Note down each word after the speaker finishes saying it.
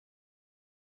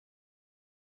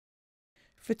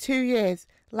For 2 years,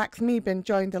 Laxmiban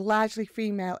joined the largely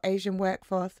female Asian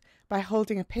workforce by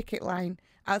holding a picket line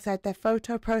outside their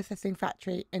photo processing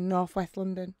factory in northwest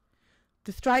London.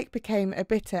 The strike became a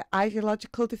bitter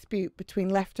ideological dispute between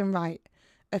left and right,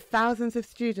 as thousands of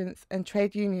students and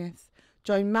trade unionists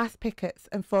joined mass pickets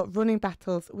and fought running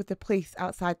battles with the police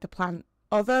outside the plant.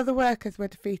 Although the workers were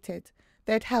defeated,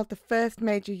 they had held the first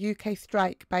major UK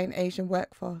strike by an Asian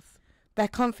workforce. Their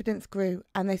confidence grew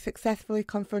and they successfully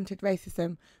confronted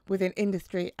racism within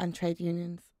industry and trade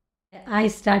unions. I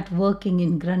started working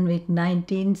in Grunwick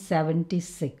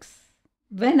 1976.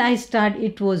 When I started,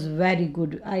 it was very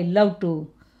good. I loved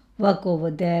to work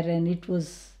over there and it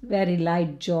was very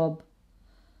light job.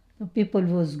 The people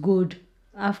was good.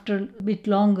 After a bit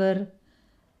longer,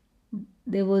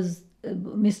 there was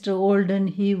Mr. Olden.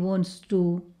 He wants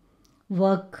to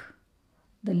work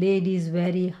the ladies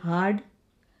very hard.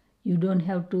 You don't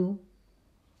have to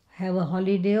have a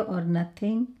holiday or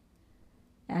nothing.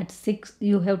 At 6,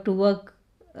 you have to work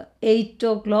 8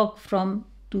 o'clock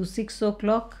to 6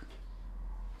 o'clock.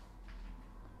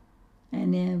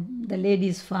 And the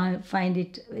ladies find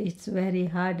it's very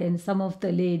hard. And some of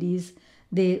the ladies,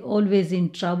 they always in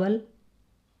trouble.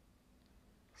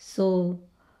 So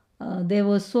there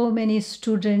were so many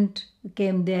students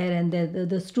came there, and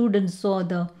the students saw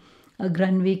the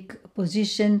Grunwick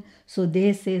position. So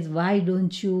they says, why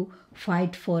don't you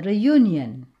fight for a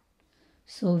union?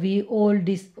 So we all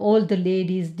the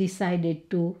ladies decided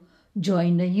to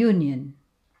join a union.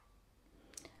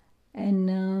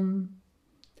 And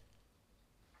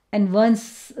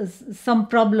once some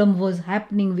problem was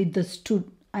happening with the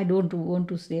student, I don't want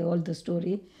to say all the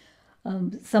story.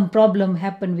 Some problem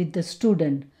happened with the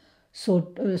student.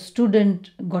 So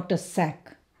student got a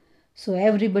sack. So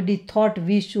everybody thought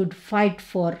we should fight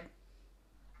for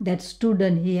that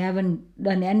student. He haven't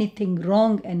done anything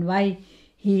wrong, and why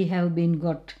he have been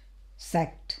got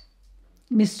sacked.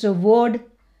 Mr. Ward,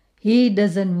 he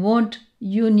doesn't want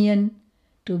union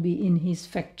to be in his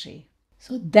factory.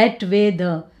 So that way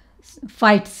the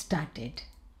fight started.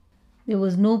 There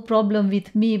was no problem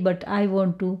with me, but I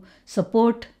want to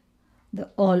support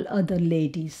all other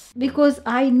ladies, because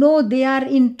I know they are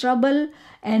in trouble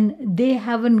and they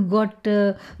haven't got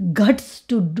guts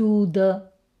to do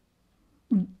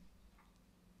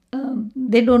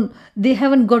they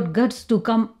haven't got guts to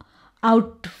come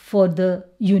out for the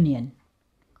union.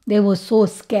 They were so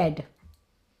scared.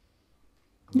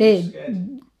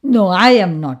 No, I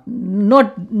am not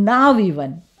now.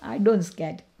 Even I don't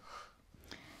scared.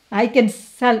 I can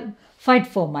fight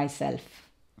for myself.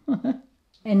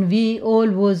 And we all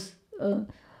was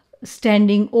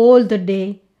standing all the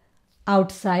day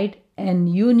outside,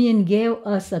 and union gave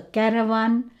us a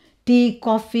caravan, tea,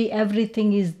 coffee,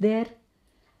 everything is there.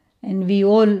 And we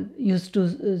all used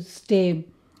to stay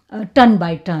turn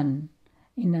by turn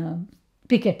in a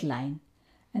picket line.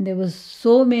 And there was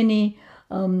so many,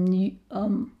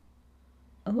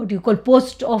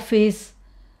 post office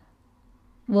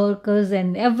workers,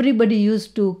 and everybody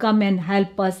used to come and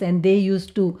help us, and they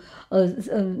used to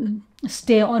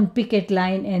stay on picket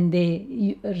line, and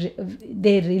they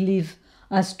relieve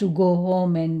us to go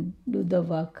home and do the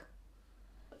work.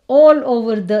 All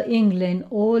over the England,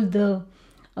 all the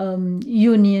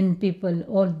union people,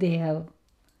 all they have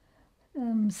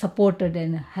supported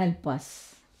and helped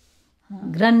us.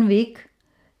 Grunwick,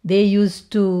 they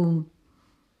used to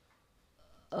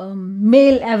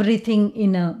mail everything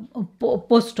in a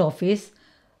post office.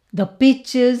 The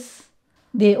pictures,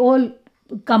 they all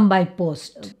come by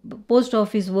post. Post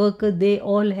office workers, they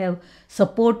all have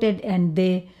supported, and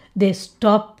they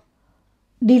stop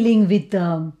dealing with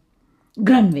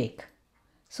Grunwick.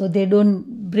 So they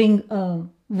don't bring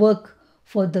work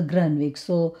for the Grunwick.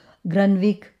 So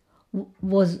Grunwick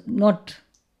was not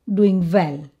doing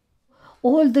well.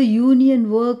 All the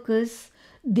union workers,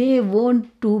 they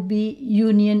want to be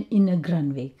union in a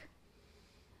Grunwick.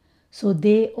 So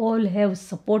they all have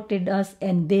supported us,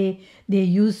 and they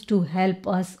used to help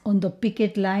us on the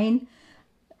picket line.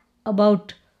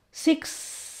 About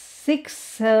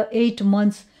 8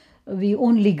 months, we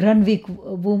only Grunwick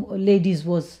ladies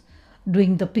was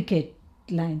doing the picket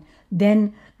line.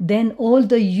 Then all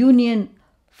the union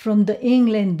from the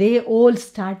England, they all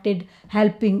started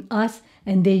helping us,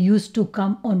 and they used to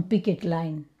come on picket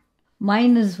line.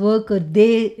 Miners workers,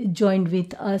 they joined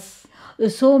with us.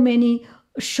 So many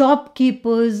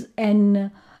shopkeepers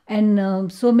and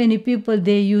so many people,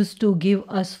 they used to give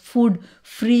us food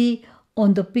free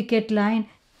on the picket line.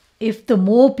 If the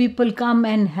more people come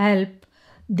and help,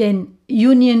 then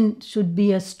union should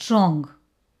be a strong.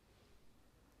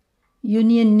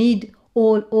 Union need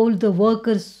all the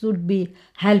workers should be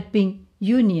helping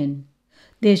union.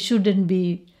 They shouldn't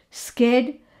be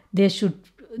scared. They should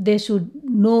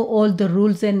know all the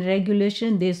rules and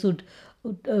regulation. They should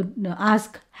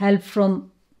ask help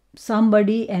from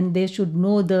somebody, and they should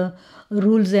know the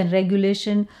rules and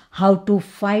regulation, how to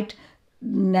fight.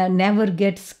 Never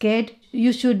get scared.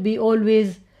 You should be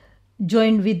always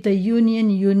joined with the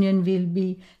union will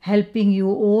be helping you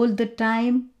all the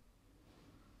time.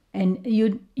 And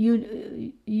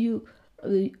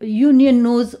union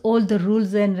knows all the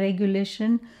rules and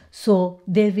regulation, so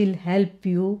they will help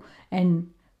you.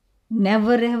 And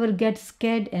never ever get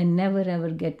scared and never ever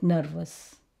get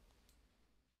nervous.